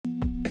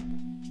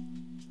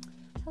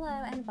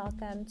Hello and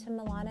welcome to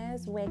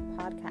Milano's Wig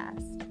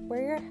Podcast.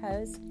 We're your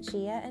hosts,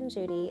 Gia and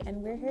Judy, and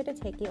we're here to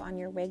take you on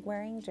your wig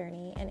wearing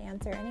journey and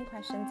answer any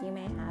questions you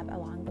may have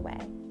along the way.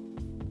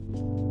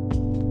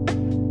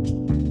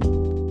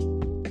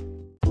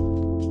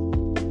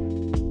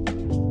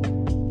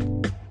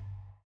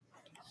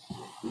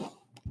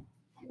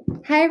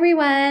 Hi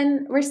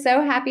everyone, we're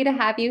so happy to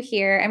have you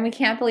here and we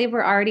can't believe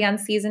we're already on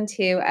season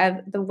 2 of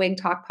the Wig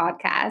Talk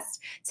podcast.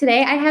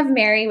 Today I have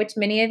Mary, which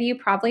many of you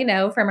probably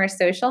know from our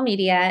social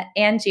media,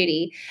 and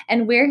Judy,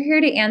 and we're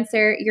here to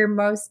answer your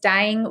most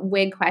dying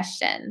wig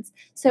questions.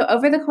 So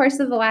over the course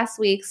of the last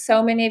week,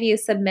 so many of you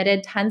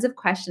submitted tons of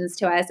questions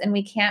to us and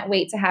we can't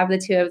wait to have the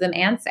two of them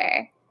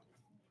answer.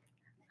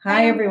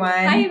 Hi everyone.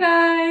 Hi you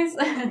guys.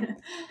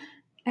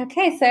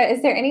 Okay, so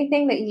is there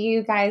anything that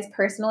you guys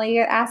personally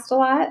get asked a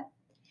lot?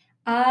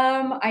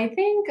 I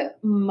think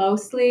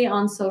mostly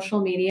on social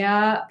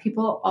media,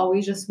 people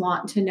always just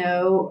want to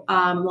know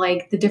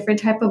like the different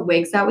type of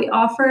wigs that we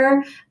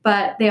offer,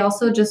 but they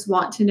also just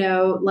want to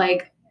know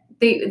like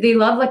they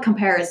love like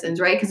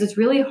comparisons, right? Because it's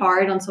really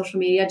hard on social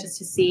media just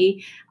to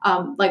see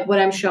like what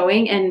I'm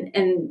showing,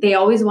 and they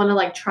always want to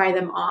like try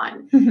them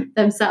on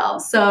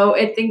themselves. So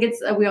I think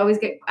it's we always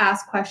get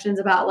asked questions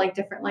about like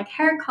different like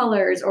hair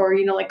colors or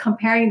like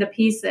comparing the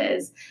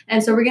pieces.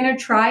 And so we're gonna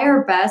try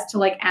our best to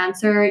like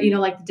answer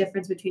like the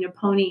difference between a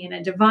pony and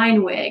a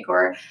divine wig,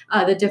 or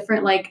the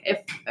different like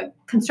if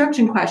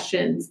construction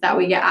questions that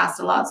we get asked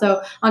a lot.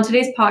 So on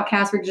today's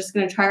podcast, we're just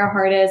gonna try our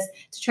hardest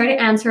to try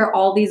to answer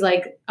all these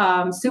like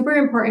super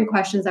important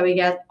questions that we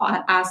get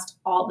asked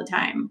all the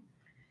time.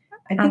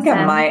 I think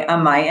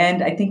on my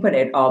end, I think what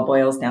it all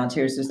boils down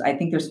to is just, I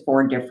think there's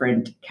 4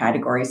 different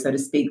categories, so to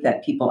speak,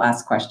 that people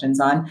ask questions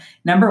on.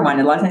 Number one,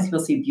 a lot of times people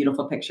see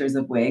beautiful pictures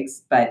of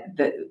wigs, but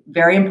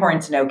very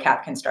important to know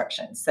cap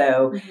construction.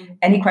 So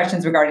any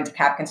questions regarding to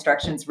cap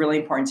construction, it's really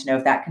important to know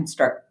if that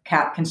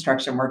cap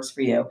construction works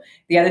for you.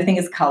 The other thing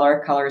is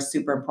color. Color is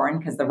super important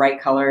because the right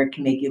color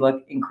can make you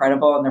look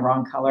incredible and the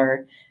wrong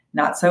color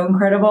not so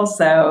incredible.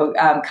 So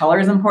color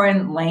is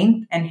important,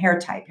 length, and hair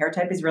type. Hair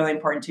type is really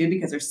important too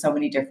because there's so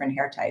many different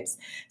hair types.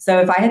 So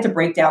if I had to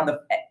break down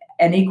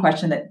any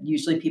question that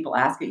usually people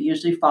ask, it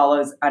usually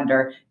follows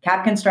under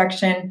cap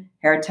construction,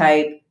 hair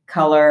type,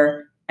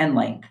 color, and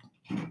length.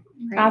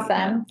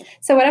 Awesome.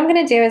 So what I'm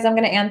going to do is I'm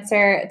going to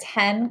answer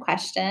 10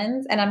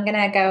 questions and I'm going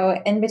to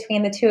go in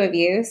between the two of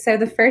you. So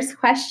the first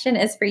question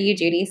is for you,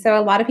 Judy. So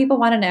a lot of people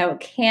want to know,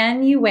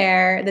 can you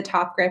wear the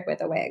top grip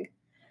with a wig?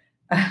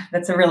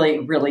 That's a really,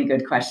 really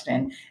good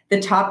question.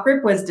 The top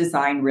grip was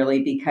designed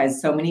really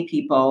because so many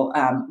people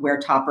wear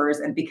toppers,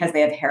 and because they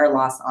have hair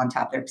loss on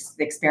top, they're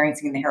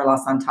experiencing the hair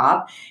loss on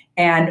top.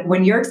 And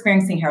when you're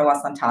experiencing hair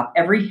loss on top,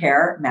 every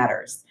hair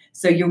matters.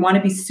 So you want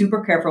to be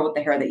super careful with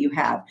the hair that you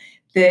have.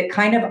 The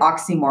kind of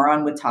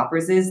oxymoron with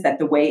toppers is that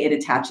the way it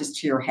attaches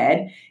to your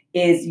head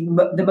is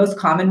the most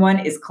common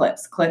one is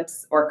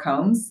clips or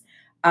combs.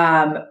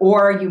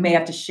 Or you may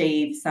have to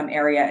shave some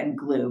area and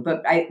glue.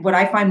 But what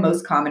I find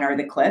most common are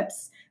the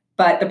clips.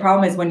 But the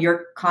problem is when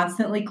you're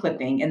constantly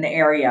clipping in the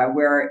area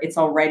where it's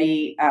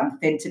already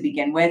thin to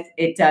begin with,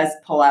 it does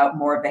pull out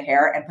more of the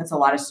hair and puts a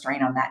lot of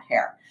strain on that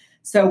hair.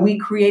 So we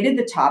created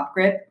the top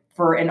grip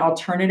for an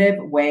alternative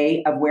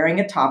way of wearing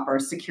a topper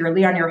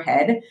securely on your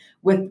head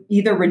with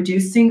either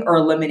reducing or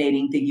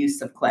eliminating the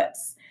use of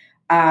clips.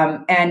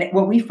 And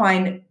what we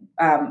find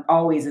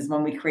always is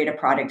when we create a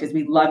product is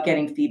we love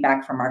getting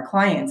feedback from our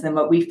clients. And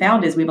what we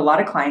found is we have a lot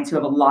of clients who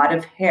have a lot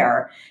of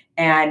hair,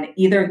 and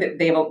either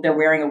they're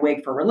wearing a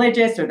wig for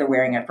religious or they're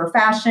wearing it for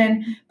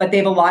fashion, but they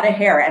have a lot of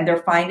hair, and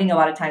they're finding a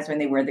lot of times when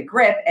they wear the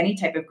grip, any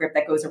type of grip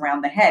that goes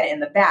around the head in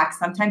the back,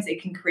 sometimes it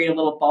can create a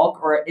little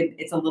bulk or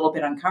it's a little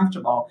bit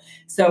uncomfortable.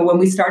 So when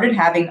we started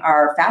having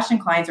our fashion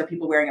clients or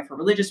people wearing it for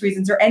religious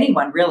reasons, or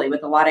anyone really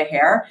with a lot of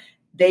hair,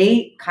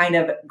 they kind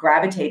of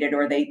gravitated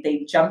or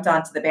they jumped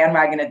onto the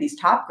bandwagon of these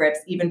top grips,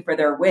 even for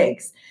their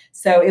wigs.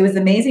 So it was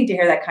amazing to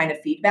hear that kind of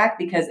feedback,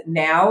 because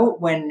now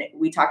when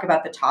we talk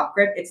about the top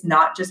grip, it's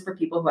not just for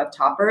people who have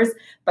toppers,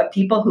 but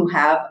people who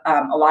have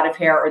a lot of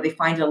hair or they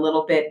find it a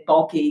little bit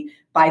bulky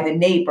by the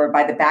nape or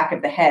by the back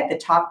of the head. The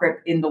top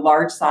grip in the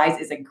large size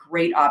is a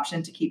great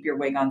option to keep your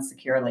wig on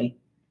securely.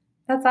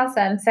 That's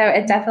awesome. So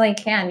it definitely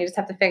can. You just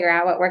have to figure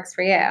out what works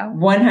for you.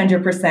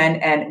 100%.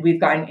 And we've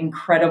gotten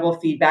incredible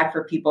feedback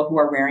for people who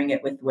are wearing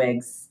it with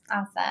wigs.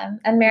 Awesome.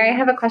 And Mary, I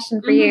have a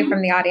question for you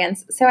from the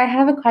audience. So I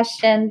have a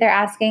question. They're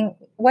asking,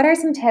 what are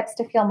some tips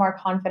to feel more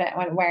confident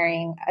when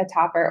wearing a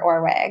topper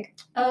or wig?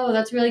 Oh,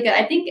 that's really good.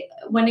 I think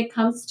when it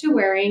comes to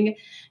wearing,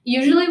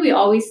 usually we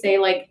always say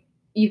like,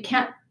 you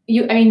can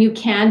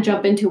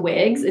jump into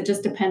wigs. It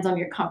just depends on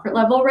your comfort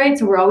level, right?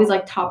 So we're always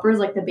like toppers,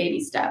 like the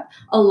baby step.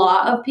 A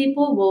lot of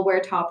people will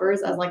wear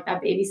toppers as like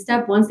that baby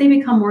step. Once they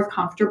become more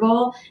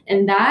comfortable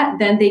in that,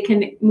 then they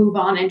can move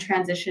on and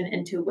transition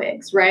into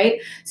wigs, right?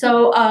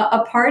 So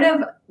a part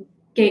of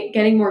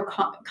getting more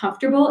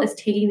comfortable is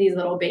taking these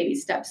little baby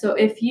steps. So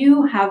if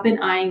you have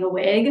been eyeing a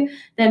wig,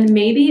 then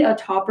maybe a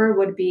topper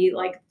would be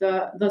like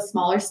the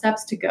smaller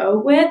steps to go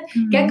with.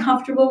 Get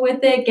comfortable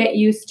with it, get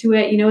used to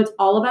it. It's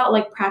all about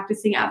like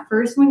practicing. At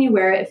first when you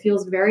wear it, it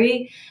feels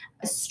very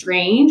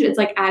strange. It's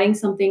like adding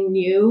something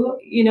new,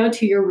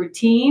 to your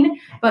routine.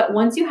 But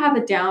once you have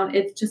it down,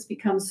 it just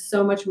becomes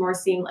so much more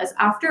seamless.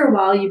 After a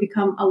while, you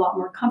become a lot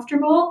more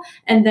comfortable,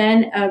 and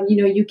then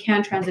you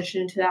can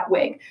transition into that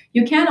wig.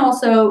 You can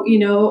also,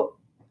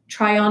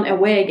 try on a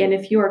wig, and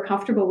if you are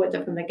comfortable with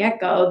it from the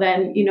get-go,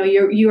 then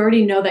you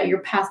already know that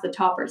you're past the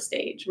topper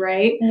stage,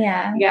 right?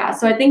 Yeah.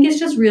 So I think it's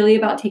just really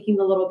about taking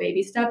the little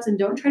baby steps, and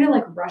don't try to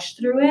like rush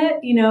through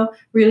it,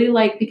 really,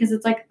 like, because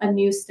it's like a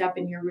new step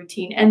in your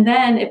routine, and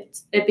then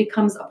it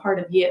becomes a part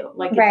of you,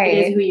 like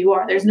it is who you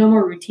are. There's no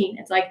more routine.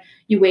 It's like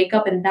you wake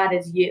up and that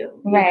is you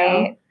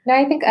know? No,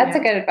 I think that's a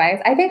good advice.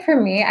 I think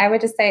for me, I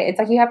would just say it's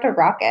like you have to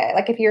rock it.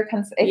 Like if you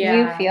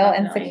feel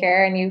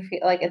insecure and you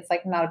feel like it's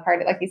like not a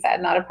part of, like you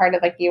said, not a part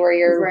of like you or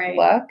your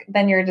look,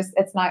 then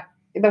it's not,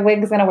 the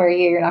wig's going to wear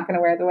you. You're not going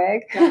to wear the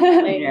wig.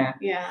 Definitely.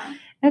 Yeah.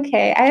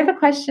 Okay. I have a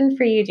question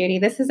for you, Judy.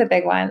 This is a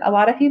big one. A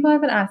lot of people have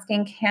been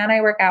asking, can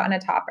I work out in a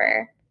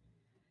topper?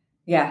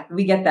 Yeah,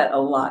 we get that a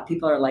lot.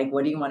 People are like,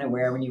 what do you want to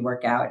wear when you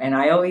work out? And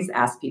I always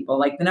ask people,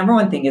 like, the number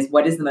one thing is,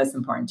 what is the most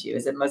important to you?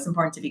 Is it most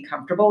important to be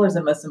comfortable, or is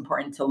it most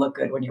important to look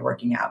good when you're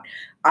working out?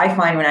 I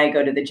find when I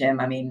go to the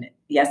gym, I mean,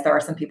 yes, there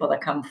are some people that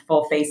come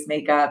full face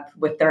makeup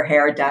with their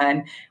hair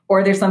done,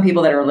 or there's some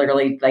people that are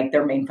literally like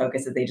their main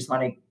focus is they just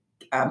want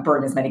to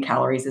burn as many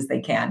calories as they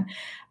can.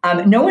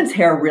 No one's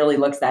hair really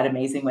looks that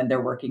amazing when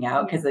they're working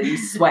out because you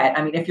sweat.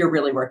 I mean, if you're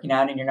really working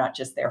out and you're not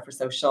just there for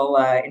social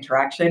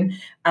interaction,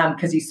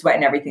 because you sweat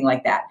and everything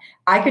like that.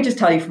 I could just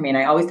tell you for me, and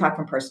I always talk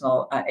from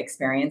personal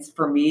experience,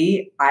 for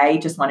me, I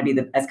just want to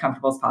be as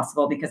comfortable as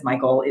possible because my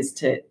goal is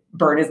to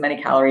burn as many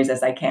calories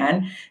as I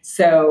can.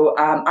 So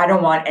I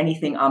don't want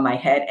anything on my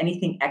head,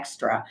 anything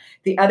extra.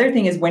 The other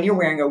thing is when you're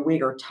wearing a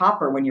wig or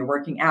topper, when you're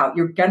working out,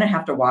 you're going to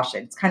have to wash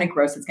it. It's kind of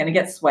gross. It's going to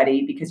get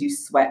sweaty because you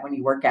sweat when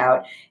you work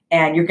out,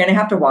 and you're going to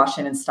have to wash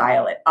it and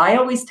style it. I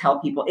always tell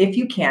people, if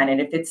you can,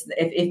 and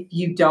if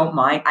you don't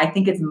mind, I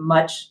think it's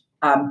much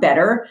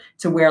better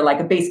to wear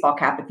like a baseball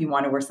cap if you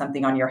want to wear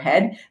something on your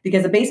head,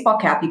 because a baseball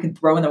cap you can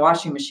throw in the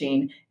washing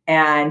machine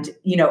and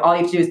all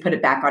you have to do is put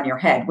it back on your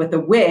head. With a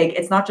wig,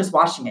 it's not just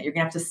washing it. You're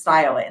gonna have to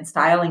style it, and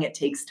styling it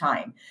takes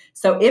time.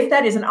 So if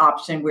that is an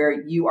option where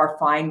you are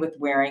fine with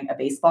wearing a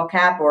baseball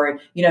cap, or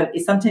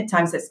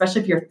sometimes,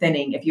 especially if you're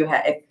thinning, if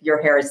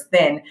your hair is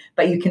thin,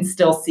 but you can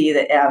still see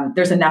that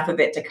there's enough of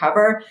it to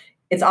cover,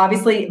 it's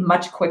obviously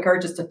much quicker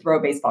just to throw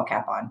a baseball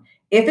cap on.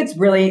 If it's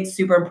really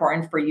super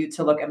important for you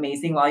to look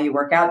amazing while you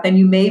work out, then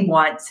you may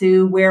want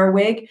to wear a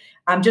wig.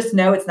 Just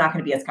know it's not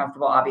going to be as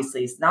comfortable,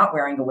 obviously, as not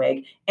wearing a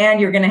wig. And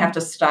you're going to have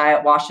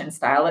to wash and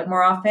style it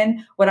more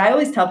often. What I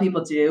always tell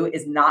people to do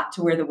is not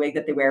to wear the wig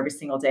that they wear every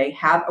single day.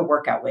 Have a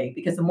workout wig,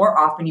 because the more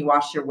often you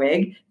wash your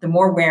wig, the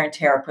more wear and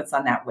tear it puts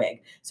on that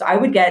wig. So I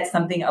would get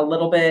something a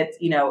little bit,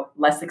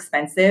 less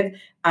expensive.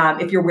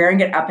 If you're wearing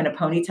it up in a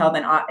ponytail,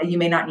 then you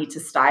may not need to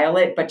style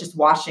it, but just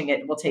washing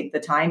it will take the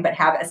time. But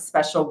have a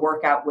special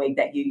workout wig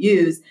that you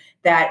use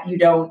that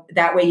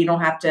way you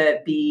don't have to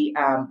be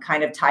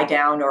kind of tied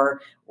down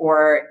or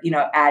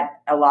at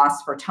a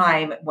loss for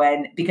time,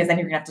 because then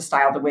you're gonna have to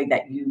style the wig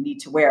that you need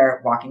to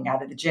wear walking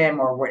out of the gym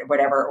or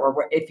whatever,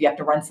 or if you have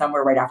to run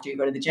somewhere right after you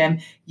go to the gym,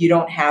 you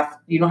don't have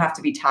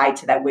to be tied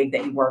to that wig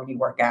that you wore when you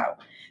work out.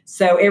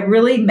 So it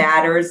really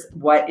matters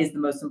what is the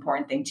most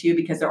important thing to you,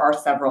 because there are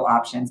several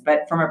options.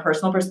 But from a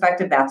personal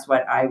perspective, that's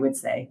what I would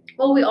say.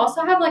 Well, we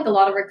also have like a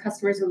lot of our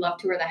customers who love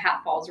to wear the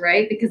hat falls,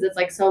 right? Because it's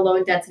like so low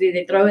in density,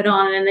 they throw it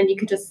on and then you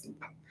could just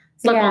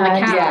slip on the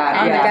cap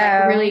and it's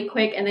like really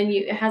quick, and then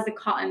it has the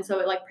cotton, so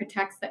it like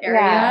protects the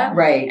area,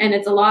 right? And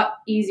it's a lot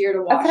easier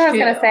to wash. That's what I was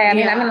gonna say. I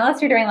mean,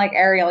 unless you're doing like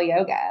aerial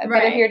yoga,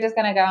 but if you're just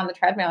gonna go on the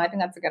treadmill, I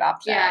think that's a good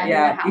option.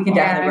 Yeah, you can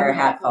definitely wear a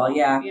hat fall.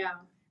 Yeah.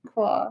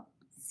 Cool.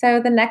 So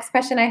the next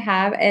question I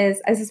have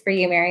is, this is for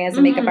you, Mary, as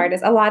a makeup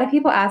artist. A lot of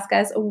people ask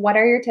us, what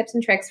are your tips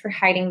and tricks for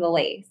hiding the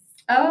lace?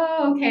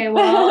 Oh, okay.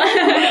 Well,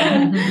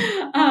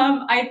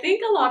 I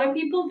think a lot of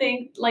people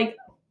think, like,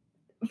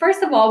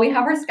 first of all, we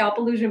have our Scalp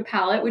Illusion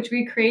palette, which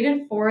we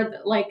created for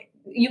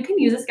you can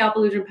use a Scalp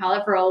Illusion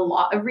palette for a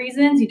lot of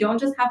reasons. You don't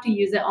just have to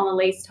use it on a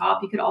lace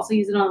top. You could also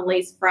use it on a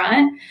lace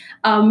front,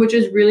 which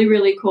is really,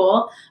 really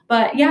cool.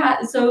 But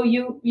yeah, so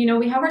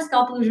we have our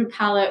Scalp Illusion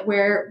palette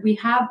where we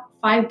have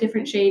 5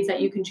 different shades that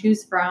you can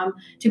choose from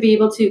to be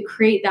able to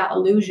create that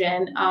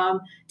illusion,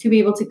 to be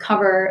able to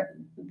cover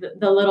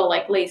the little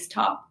like lace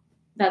top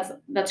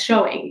that's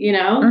showing,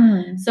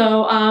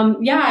 So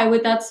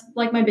that's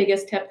like my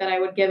biggest tip that I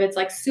would give. It's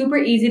like super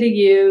easy to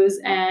use,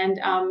 and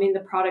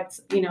the product's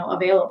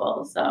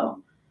available.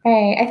 So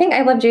right. I think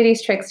I love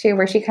Judy's tricks too,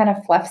 where she kind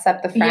of fluffs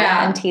up the front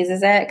and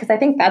teases it, because I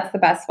think that's the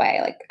best way.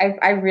 Like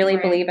I really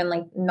believe in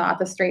like not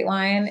the straight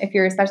line,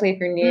 especially if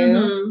you're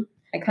new.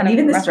 like And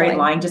even the straight ruffling.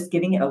 line, just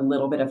giving it a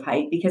little bit of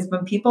height, because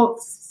when people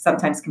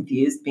sometimes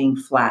confuse being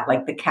flat,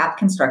 like the cap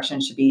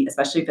construction should be,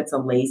 especially if it's a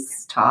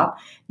lace top,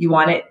 you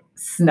want it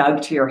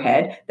snug to your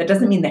head. That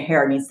doesn't mean the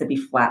hair needs to be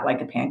flat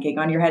like a pancake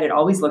on your head. It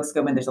always looks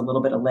good when there's a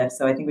little bit of lift.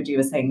 So I think what you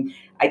were saying,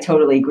 I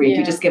totally agree. If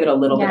you just give it a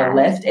little bit of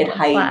lift, it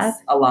heights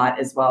a lot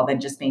as well than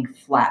just being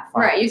flat.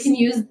 Right. You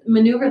can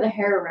maneuver the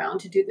hair around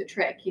to do the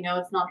trick.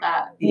 It's not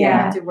that you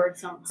have to work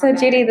so hard. So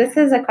Judy, this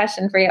is a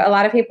question for you. A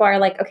lot of people are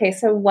like, okay,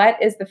 so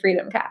what is the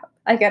freedom cap?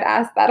 I get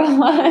asked that a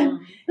lot.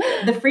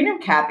 The freedom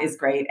cap is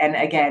great. And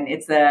again,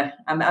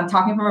 I'm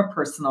talking from a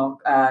personal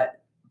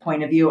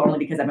point of view, only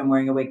because I've been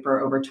wearing a wig for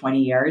over 20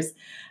 years.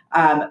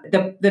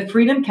 The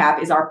freedom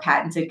cap is our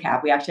patented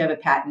cap. We actually have a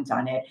patent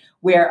on it,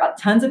 where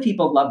tons of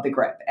people love the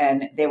grip,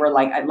 and they were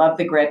like, I love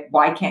the grip.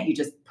 Why can't you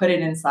just put it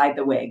inside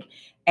the wig?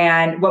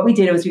 And what we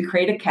did was we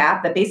created a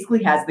cap that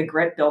basically has the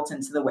grip built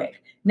into the wig.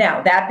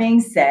 Now, that being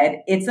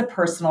said, it's a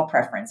personal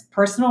preference.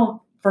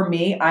 For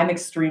me, I'm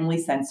extremely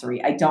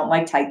sensory. I don't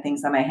like tight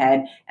things on my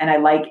head, and I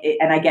like it,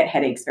 and I get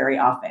headaches very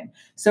often.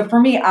 So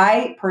for me,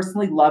 I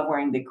personally love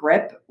wearing the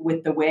grip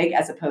with the wig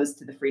as opposed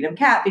to the freedom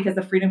cap, because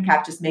the freedom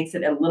cap just makes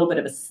it a little bit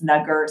of a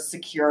snugger,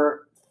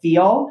 secure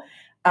feel.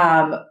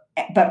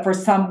 But for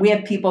some, we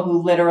have people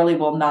who literally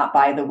will not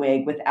buy the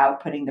wig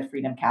without putting the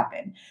freedom cap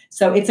in.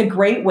 So it's a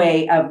great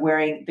way of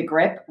wearing the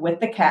grip with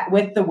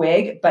the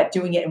wig, but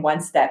doing it in one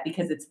step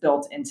because it's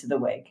built into the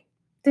wig.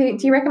 Do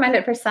you recommend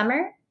it for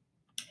summer?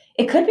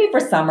 It could be for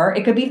summer.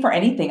 It could be for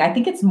anything. I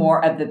think it's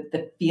more of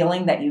the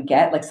feeling that you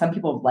get. Like, some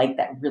people like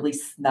that really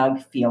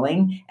snug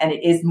feeling, and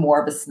it is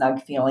more of a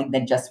snug feeling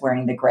than just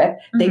wearing the grip.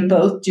 Mm-hmm. They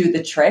both do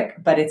the trick,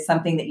 but it's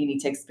something that you need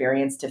to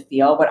experience to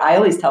feel. But I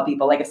always tell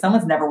people, like, if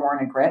someone's never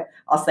worn a grip,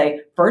 I'll say,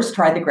 first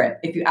try the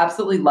grip. If you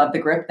absolutely love the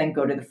grip, then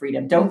go to the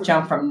freedom. Don't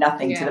jump from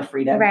nothing to the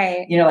freedom.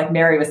 Right. Like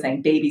Mary was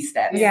saying, baby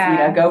steps.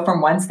 Go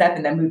from one step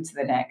and then move to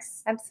the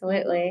next.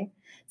 Absolutely.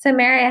 So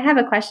Mary, I have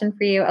a question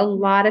for you. A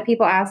lot of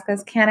people ask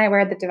us, can I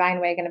wear the Divine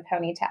wig in a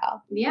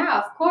ponytail? Yeah,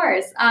 of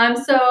course.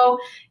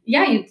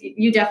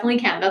 You definitely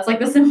can. That's like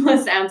the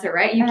simplest answer,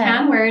 right? You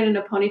can wear it in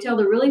a ponytail.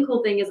 The really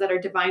cool thing is that our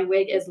Divine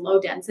wig is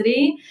low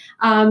density.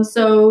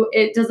 So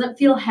it doesn't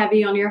feel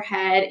heavy on your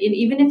head. And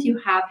even if you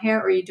have hair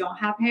or you don't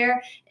have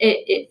hair,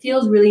 it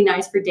feels really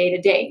nice for day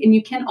to day. And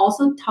you can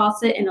also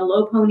toss it in a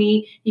low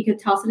pony. You could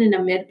toss it in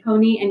a mid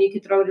pony, and you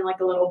could throw it in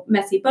like a little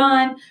messy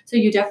bun. So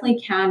you definitely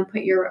can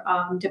put your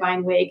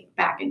Divine wig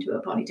back into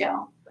a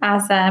ponytail.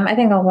 Awesome. I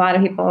think a lot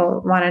of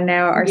people want to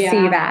know or see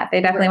that.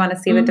 They definitely want to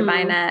see the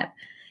Divine up.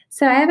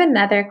 So I have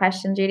another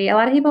question, Judy. A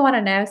lot of people want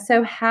to know,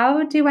 so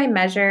how do I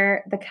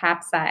measure the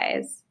cap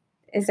size?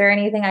 Is there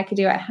anything I could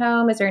do at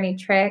home? Is there any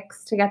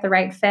tricks to get the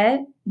right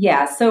fit?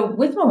 Yeah. So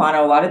with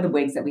Milano, a lot of the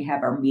wigs that we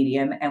have are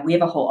medium, and we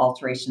have a whole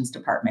alterations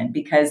department,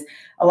 because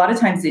a lot of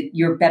times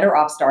you're better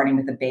off starting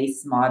with a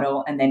base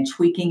model and then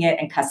tweaking it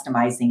and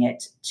customizing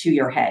it to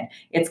your head.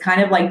 It's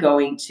kind of like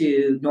going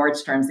to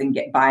Nordstrom's and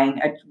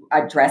buying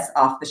a dress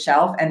off the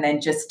shelf and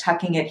then just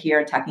tucking it here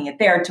and tucking it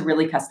there to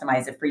really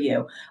customize it for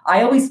you.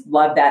 I always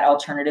love that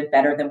alternative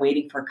better than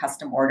waiting for a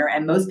custom order.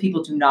 And most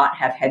people do not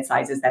have head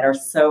sizes that are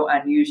so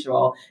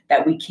unusual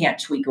that we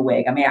can't tweak a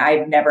wig. I mean,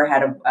 I've never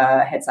had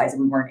a head size that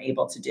we weren't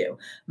able to do.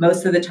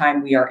 Most of the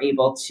time we are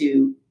able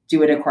to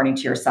do it according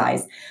to your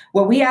size.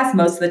 What we ask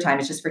most of the time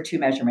is just for two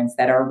measurements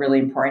that are really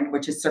important,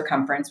 which is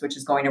circumference, which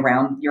is going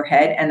around your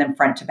head, and then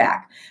front to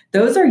back.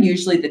 Those are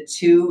usually the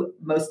two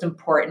most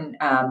important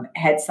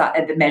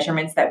the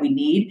measurements that we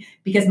need,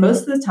 because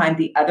most of the time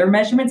the other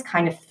measurements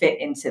kind of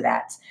fit into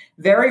that.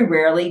 Very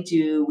rarely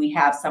do we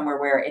have somewhere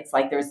where it's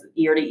like there's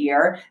ear to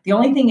ear. The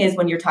only thing is,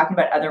 when you're talking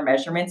about other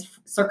measurements,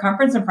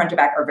 circumference and front to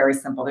back are very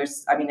simple.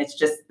 It's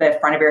just the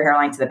front of your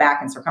hairline to the back,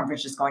 and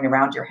circumference just going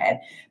around your head.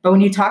 But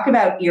when you talk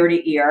about ear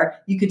to ear,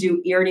 you could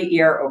do ear to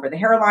ear over the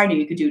hairline, or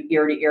you could do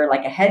ear to ear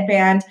like a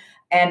headband.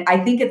 And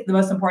I think the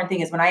most important thing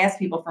is, when I ask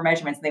people for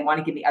measurements and they want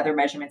to give me other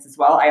measurements as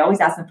well, I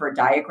always ask them for a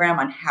diagram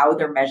on how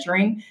they're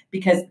measuring,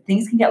 because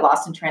things can get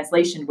lost in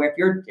translation, where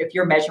if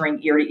you're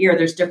measuring ear to ear,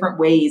 there's different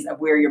ways of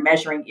where you're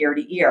measuring ear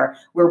to ear.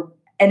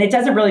 And it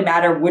doesn't really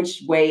matter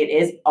which way it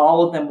is,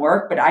 all of them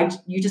work, but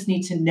you just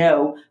need to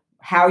know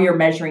how you're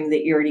measuring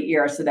the ear to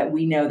ear, so that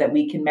we know that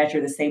we can measure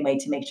the same way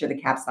to make sure the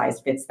cap size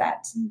fits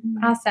that.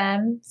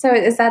 Awesome. So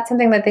is that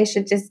something that they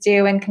should just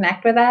do and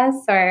connect with us,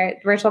 or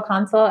virtual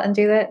consult and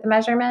do the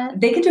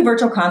measurement? They can do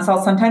virtual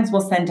consult. Sometimes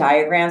we'll send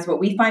diagrams. What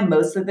we find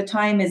most of the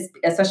time is,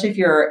 especially if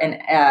you're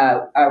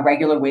a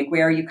regular wig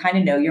wearer, you kind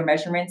of know your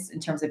measurements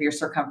in terms of your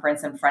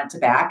circumference and front to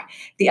back.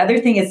 The other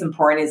thing that's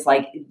important is,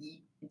 like,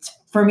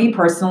 for me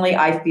personally,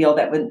 I feel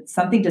that when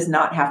something does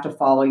not have to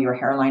follow your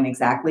hairline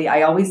exactly,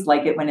 I always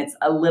like it when it's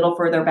a little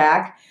further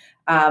back,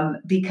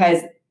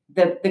 because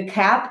the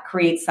cap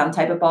creates some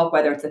type of bulk,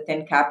 whether it's a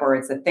thin cap or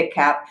it's a thick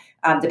cap.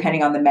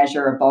 depending on the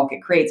measure of bulk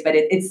it creates, but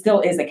it still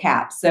is a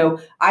cap. So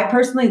I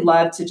personally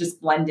love to just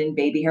blend in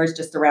baby hairs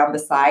just around the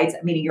sides,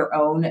 meaning your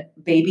own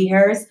baby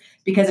hairs,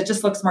 because it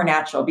just looks more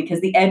natural,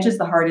 because the edge is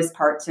the hardest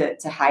part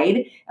to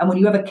hide. And when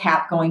you have a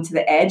cap going to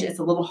the edge, it's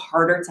a little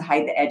harder to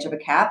hide the edge of a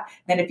cap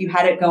than if you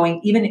had it going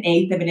even an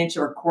eighth of an inch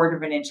or a quarter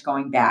of an inch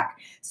going back.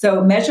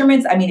 So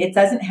measurements, I mean, it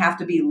doesn't have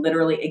to be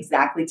literally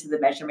exactly to the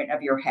measurement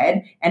of your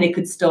head, and it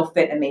could still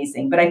fit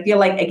amazing. But I feel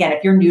like, again,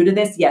 if you're new to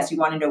this, yes, you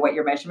want to know what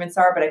your measurements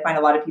are. But I find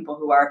a lot of people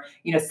who are,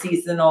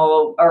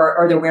 seasonal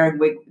or they're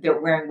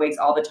wearing wigs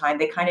all the time,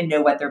 they kind of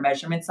know what their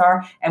measurements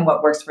are and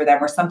what works for them.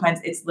 Or sometimes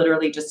it's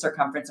literally just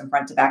circumference and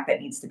front to back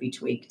that needs to be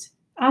tweaked.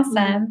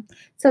 Awesome.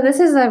 So this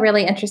is a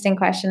really interesting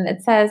question.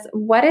 It says,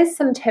 what is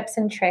some tips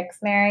and tricks,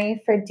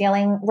 Mary, for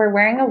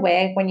wearing a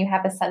wig when you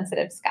have a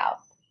sensitive scalp?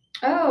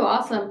 Oh,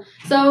 awesome.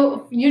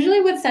 So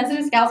usually with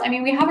sensitive scalps, I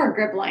mean, we have our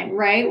grip line,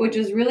 right? Which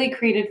is really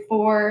created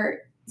for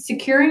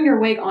securing your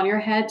wig on your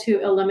head to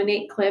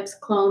eliminate clips,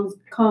 combs,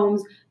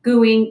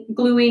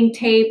 gluing,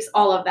 tapes,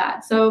 all of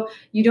that. So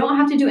you don't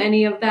have to do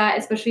any of that,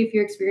 especially if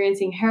you're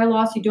experiencing hair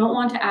loss. You don't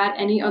want to add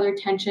any other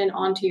tension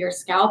onto your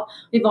scalp.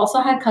 We've also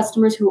had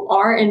customers who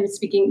are, and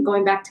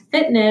going back to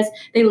fitness,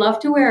 they love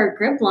to wear a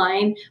grip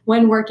line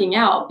when working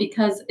out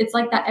because it's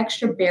like that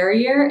extra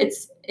barrier.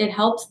 It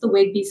helps the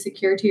wig be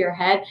secure to your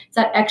head. It's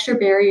that extra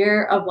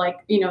barrier of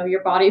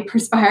your body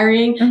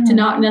perspiring to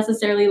not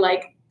necessarily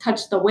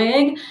touch the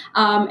wig,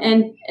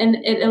 and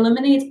it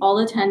eliminates all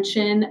the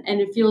tension, and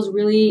it feels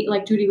really,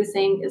 like Judy was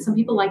saying, some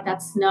people like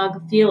that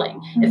snug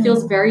feeling. It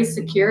feels very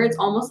secure. It's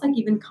almost like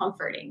even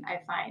comforting,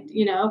 I find,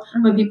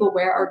 when people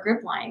wear our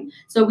grip line.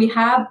 So we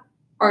have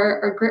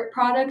our grip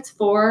products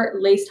for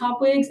lace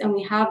top wigs, and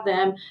we have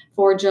them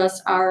for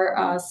just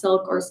our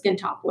silk or skin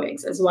top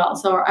wigs as well.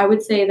 So I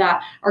would say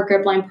that our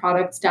grip line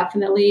products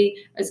definitely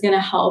is going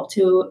to help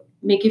to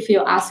make you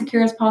feel as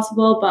secure as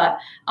possible, but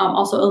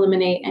also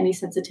eliminate any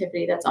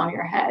sensitivity that's on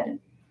your head.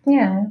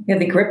 Yeah. Yeah,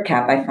 the grip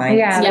cap I find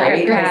is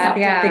great.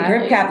 The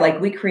grip cap,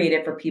 we create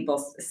it for people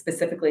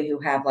specifically who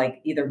have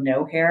either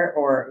no hair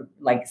or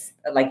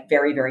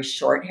very, very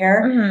short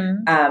hair.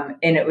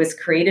 And it was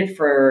created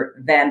for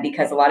them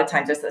because a lot of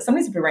times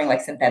sometimes if you're wearing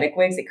synthetic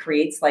wigs, it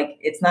creates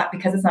it's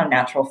not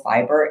natural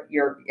fiber.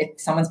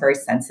 If someone's very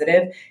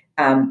sensitive,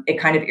 it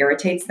kind of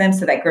irritates them.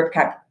 So that grip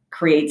cap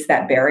creates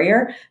that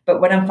barrier.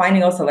 But what I'm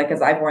finding also, as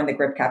I've worn the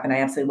grip cap and I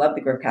absolutely love the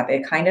grip cap,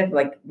 it kind of,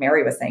 like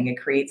Mary was saying, it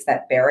creates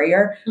that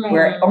barrier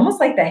where almost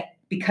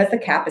because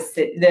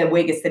the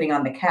wig is sitting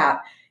on the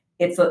cap,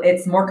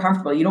 it's more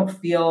comfortable. You don't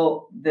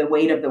feel the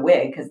weight of the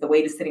wig because the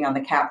weight is sitting on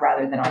the cap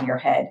rather than on your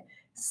head.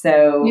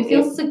 So you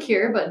feel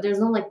secure, but there's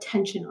no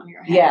tension on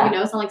your head.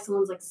 Yeah. It's not like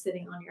someone's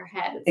sitting on your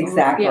head. It's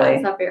exactly.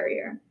 It's that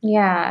barrier.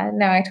 Yeah,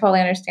 no, I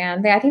totally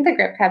understand. I think the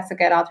grip cap's a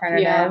good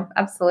alternative. Yeah.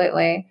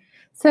 Absolutely.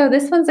 So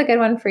this one's a good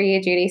one for you,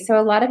 Judy. So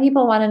a lot of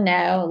people want to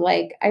know,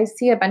 I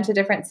see a bunch of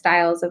different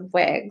styles of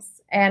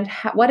wigs. And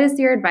what is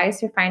your advice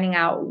for finding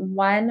out,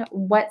 one,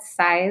 what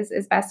size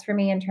is best for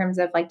me in terms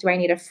of do I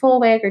need a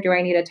full wig or do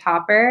I need a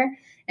topper?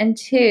 And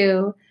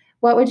two,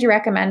 what would you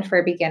recommend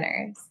for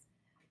beginners?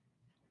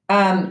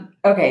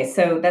 Okay,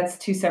 so that's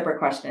two separate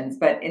questions.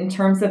 But in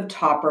terms of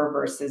topper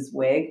versus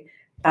wig,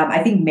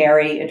 I think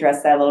Mary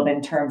addressed that a little bit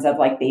in terms of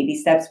baby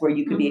steps where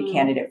you could be a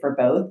candidate for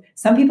both.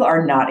 Some people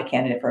are not a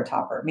candidate for a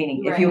topper,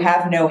 meaning if you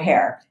have no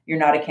hair, you're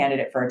not a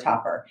candidate for a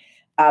topper.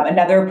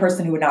 Another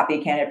person who would not be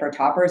a candidate for a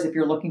topper is if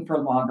you're looking for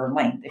longer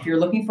length. If you're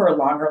looking for a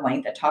longer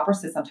length, a topper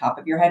sits on top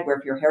of your head, where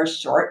if your hair is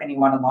short and you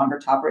want a longer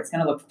topper, it's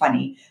going to look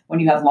funny when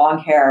you have long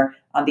hair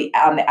on the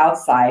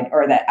outside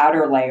or the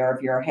outer layer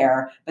of your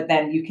hair, but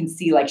then you can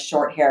see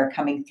short hair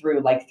coming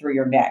through through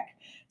your neck.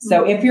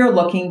 So if you're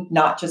looking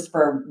not just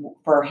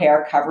for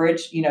hair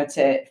coverage,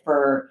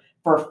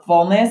 for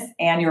fullness,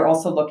 and you're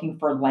also looking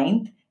for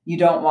length, you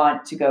don't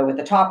want to go with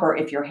a topper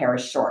if your hair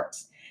is short.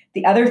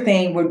 The other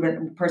thing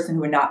person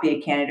who would not be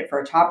a candidate for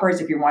a topper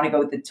is if you want to go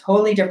with a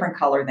totally different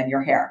color than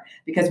your hair.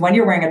 Because when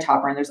you're wearing a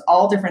topper, and there's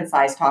all different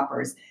size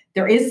toppers,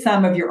 there is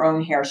some of your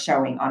own hair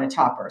showing on a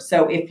topper.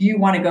 So if you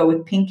want to go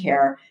with pink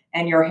hair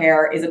and your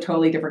hair is a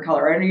totally different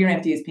color, and you don't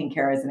have to use pink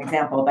hair as an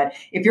example, but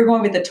if you're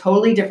going with a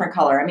totally different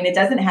color, it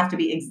doesn't have to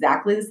be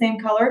exactly the same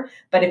color,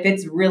 but if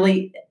it's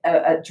really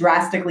a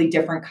drastically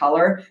different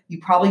color, you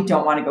probably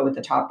don't want to go with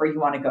the topper. You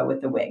want to go with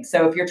the wig.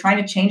 So if you're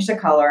trying to change the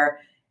color,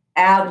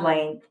 add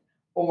length,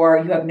 or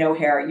you have no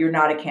hair, you're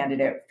not a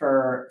candidate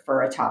for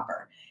a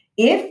topper.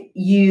 If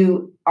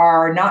you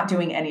are not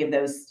doing any of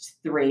those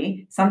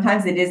three,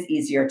 sometimes it is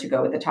easier to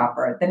go with a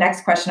topper. The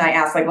next question I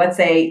ask, let's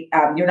say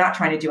you're not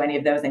trying to do any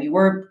of those and you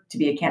were to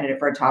be a candidate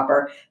for a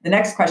topper. The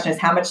next question is,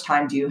 how much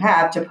time do you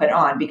have to put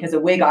on? Because a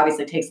wig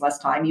obviously takes less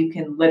time. You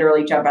can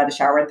literally jump out of the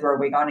shower and throw a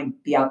wig on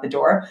and be out the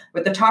door.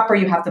 With the topper,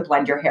 you have to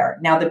blend your hair.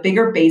 Now, the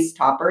bigger base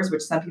toppers,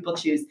 which some people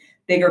choose,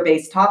 bigger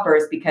base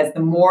toppers because the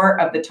more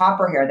of the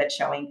topper hair that's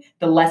showing,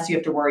 the less you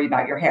have to worry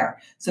about your hair.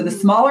 So the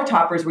smaller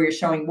toppers where you're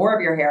showing more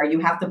of your hair, you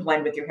have to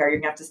blend with your hair. You're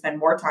going to have to spend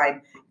more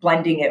time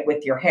blending it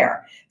with your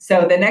hair.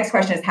 So the next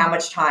question is how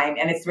much time,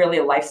 and it's really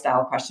a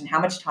lifestyle question. How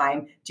much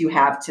time do you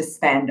have to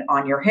spend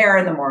on your hair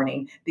in the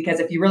morning?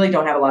 Because if you really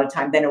don't have a lot of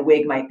time, then a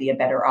wig might be a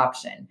better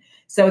option.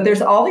 So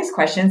there's all these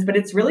questions, but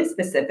it's really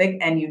specific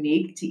and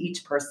unique to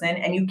each person.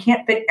 And you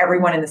can't fit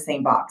everyone in the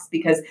same box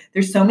because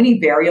there's so many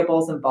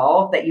variables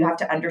involved that you have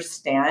to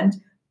understand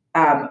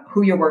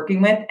who you're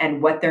working with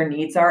and what their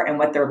needs are and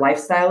what their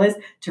lifestyle is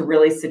to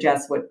really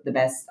suggest what the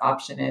best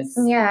option is.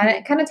 Yeah. And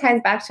it kind of ties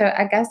back to,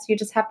 I guess you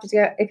just have to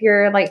do, if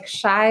you're like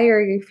shy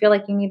or you feel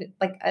like you need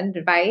like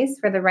advice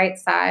for the right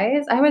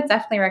size, I would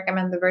definitely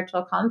recommend the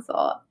virtual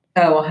consult.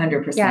 Oh,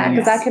 100%. Yeah,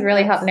 because that could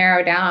really help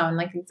narrow down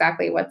like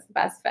exactly what's the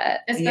best fit.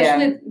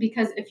 Especially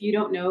because if you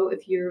don't know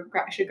if you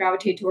should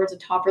gravitate towards a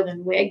topper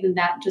than wig, then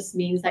that just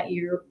means that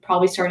you're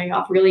probably starting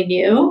off really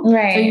new.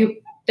 Right. So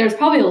there's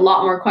probably a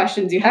lot more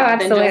questions you have. Oh,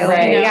 absolutely. Than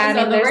just, Yeah, so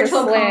I mean, there's a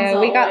slew.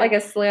 consult, We got like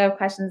a slew of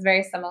questions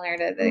very similar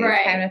to these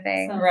kind of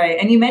things. Right.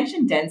 And you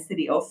mentioned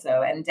density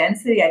also. And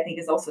density, I think,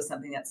 is also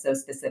something that's so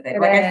specific.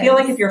 I feel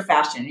like if you're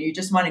fashion, you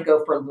just want to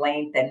go for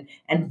length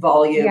and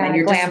volume, and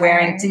you're just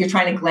wearing, so you're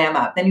trying to glam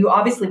up, then you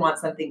obviously want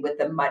something with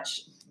a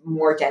much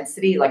more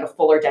density, like a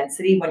fuller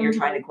density when you're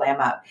trying to glam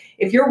up.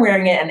 If you're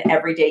wearing it in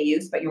everyday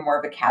use, but you're more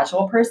of a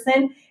casual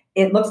person,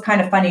 it looks kind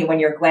of funny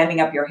when you're glamming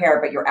up your hair,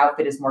 but your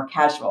outfit is more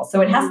casual.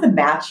 So it has to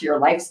match your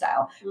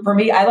lifestyle. For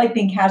me, I like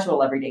being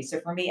casual every day.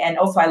 So for me, and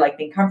also I like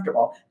being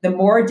comfortable. The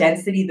more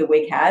density the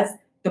wig has,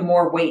 the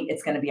more weight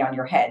it's going to be on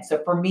your head.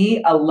 So for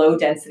me, a low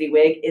density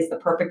wig is the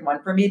perfect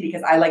one for me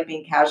because I like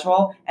being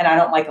casual and I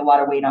don't like a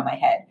lot of weight on my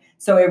head.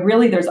 So it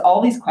really, there's all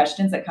these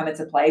questions that come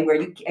into play where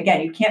you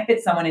can't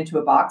fit someone into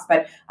a box,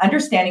 but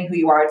understanding who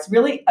you are, it's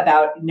really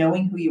about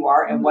knowing who you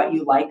are and what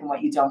you like and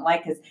what you don't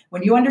like. Because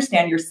when you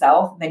understand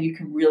yourself, then you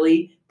can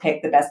really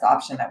pick the best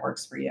option that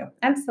works for you.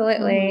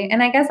 Absolutely.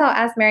 And I guess I'll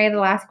ask Mary the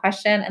last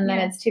question and then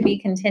it's to be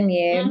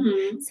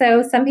continued.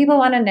 So some people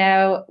want to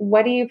know,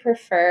 what do you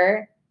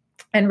prefer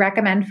and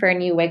recommend for a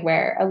new wig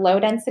wear, a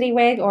low density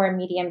wig or a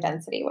medium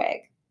density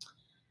wig?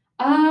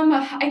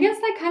 I guess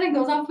that kind of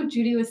goes off what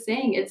Judy was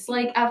saying. It's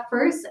like at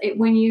first,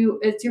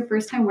 it's your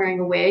first time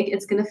wearing a wig,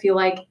 it's going to feel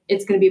like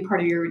it's going to be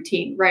part of your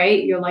routine,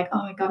 right? You're like,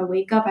 oh, I got to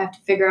wake up. I have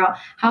to figure out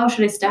how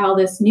should I style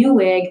this new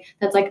wig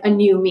that's like a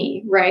new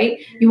me, right?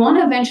 You want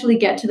to eventually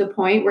get to the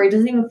point where it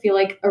doesn't even feel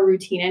like a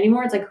routine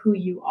anymore. It's like who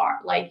you are.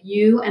 Like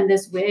you and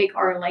this wig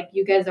are like,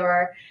 you guys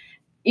are,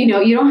 you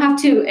don't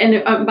have to,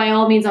 and by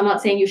all means, I'm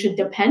not saying you should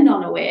depend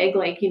on a wig,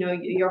 like,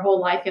 your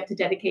whole life you have to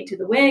dedicate to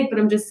the wig, but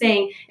I'm just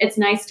saying it's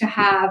nice to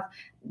have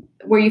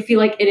where you feel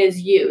like it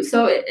is you.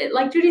 So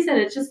like Judy said,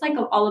 it's just like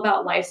all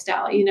about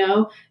lifestyle, are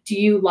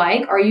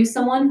you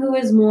someone who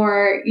is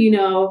more,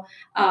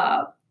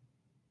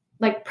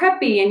 like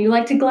preppy and you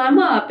like to glam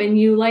up and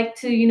you like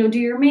to, do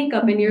your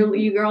makeup and you're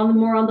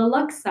more on the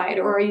luxe side?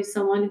 Or are you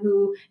someone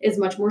who is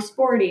much more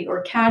sporty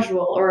or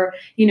casual? Or,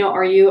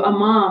 are you a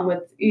mom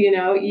with,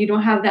 you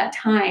don't have that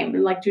time.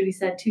 And like Judy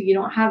said too, you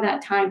don't have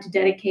that time to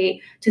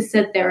dedicate to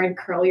sit there and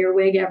curl your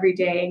wig every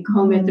day and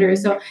comb it through.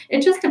 So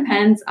it just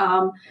depends.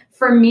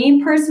 For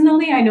me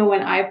personally, I know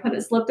when I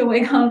slipped a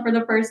wig on for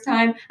the first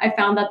time, I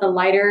found that the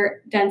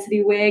lighter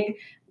density wig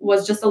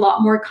was just a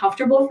lot more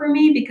comfortable for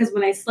me, because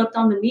when I slipped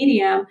on the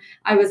medium,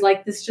 I was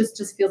like, this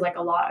just feels like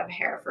a lot of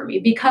hair for me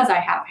because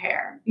I have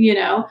hair,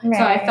 Right.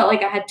 So I felt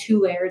like I had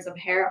 2 layers of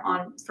hair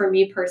on for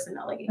me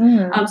personally.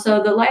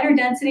 So the lighter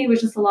density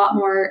was just a lot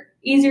more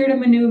easier to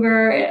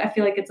maneuver. I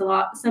feel like it's a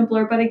lot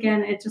simpler, but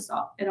again, it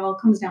all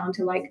comes down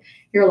to like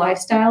your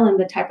lifestyle and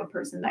the type of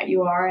person that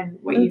you are and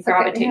what you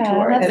gravitate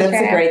towards. That's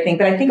a great thing.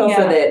 But I think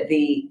also that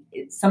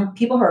some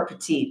people who are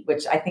petite,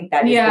 which I think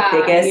that is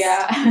the biggest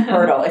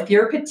hurdle. If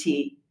you're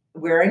petite,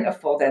 wearing a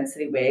full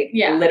density wig,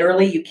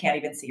 literally you can't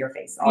even see your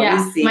face. All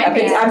you see, my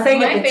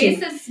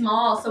face is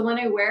small, so when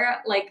I wear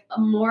like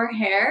more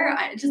hair,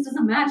 it just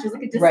doesn't match. There's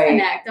like a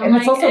disconnect. Right. And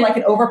it's also like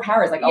it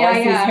overpowers. Like all I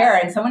see is hair,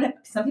 and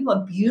some people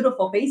have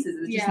beautiful faces.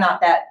 It's just not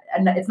that,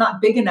 and it's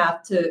not big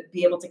enough to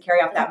be able to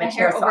carry off that much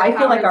hair. So I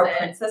feel like our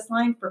princess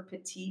line for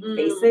petite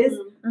faces,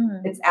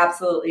 it's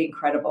absolutely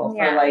incredible.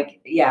 For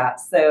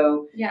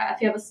so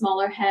if you have a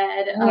smaller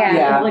head,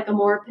 like a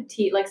more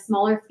petite, like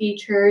smaller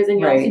features, and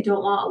you also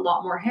don't want a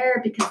lot more hair,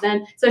 because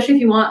then, especially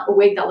if you want a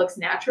wig that looks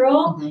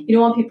natural, you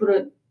don't want people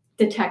to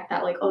detect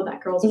that, like, oh,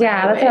 that girl's that's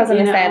what I was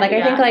gonna say. Like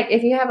I think like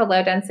if you have a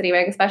low density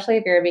wig, especially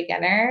if you're a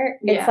beginner,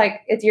 it's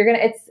like it's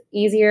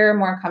easier,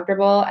 more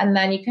comfortable, and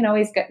then you can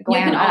always glam you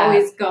can up.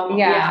 Always go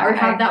or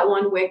have that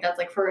one wig that's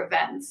like for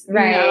events,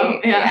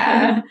 right?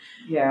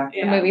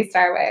 The movie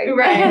star wig,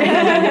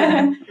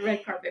 right?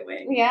 Red carpet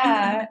wig.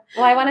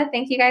 Well, I want to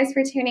thank you guys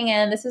for tuning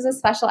in. This is a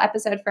special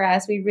episode for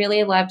us. We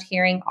really loved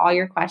hearing all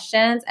your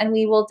questions, and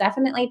we will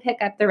definitely pick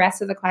up the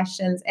rest of the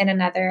questions in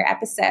another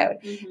episode.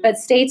 But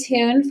stay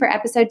tuned for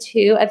episode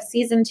 2 of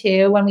season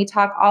 2 when we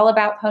talk all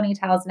about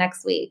ponytails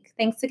next week.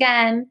 Thanks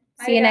again.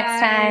 See you next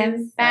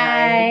time.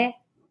 Bye.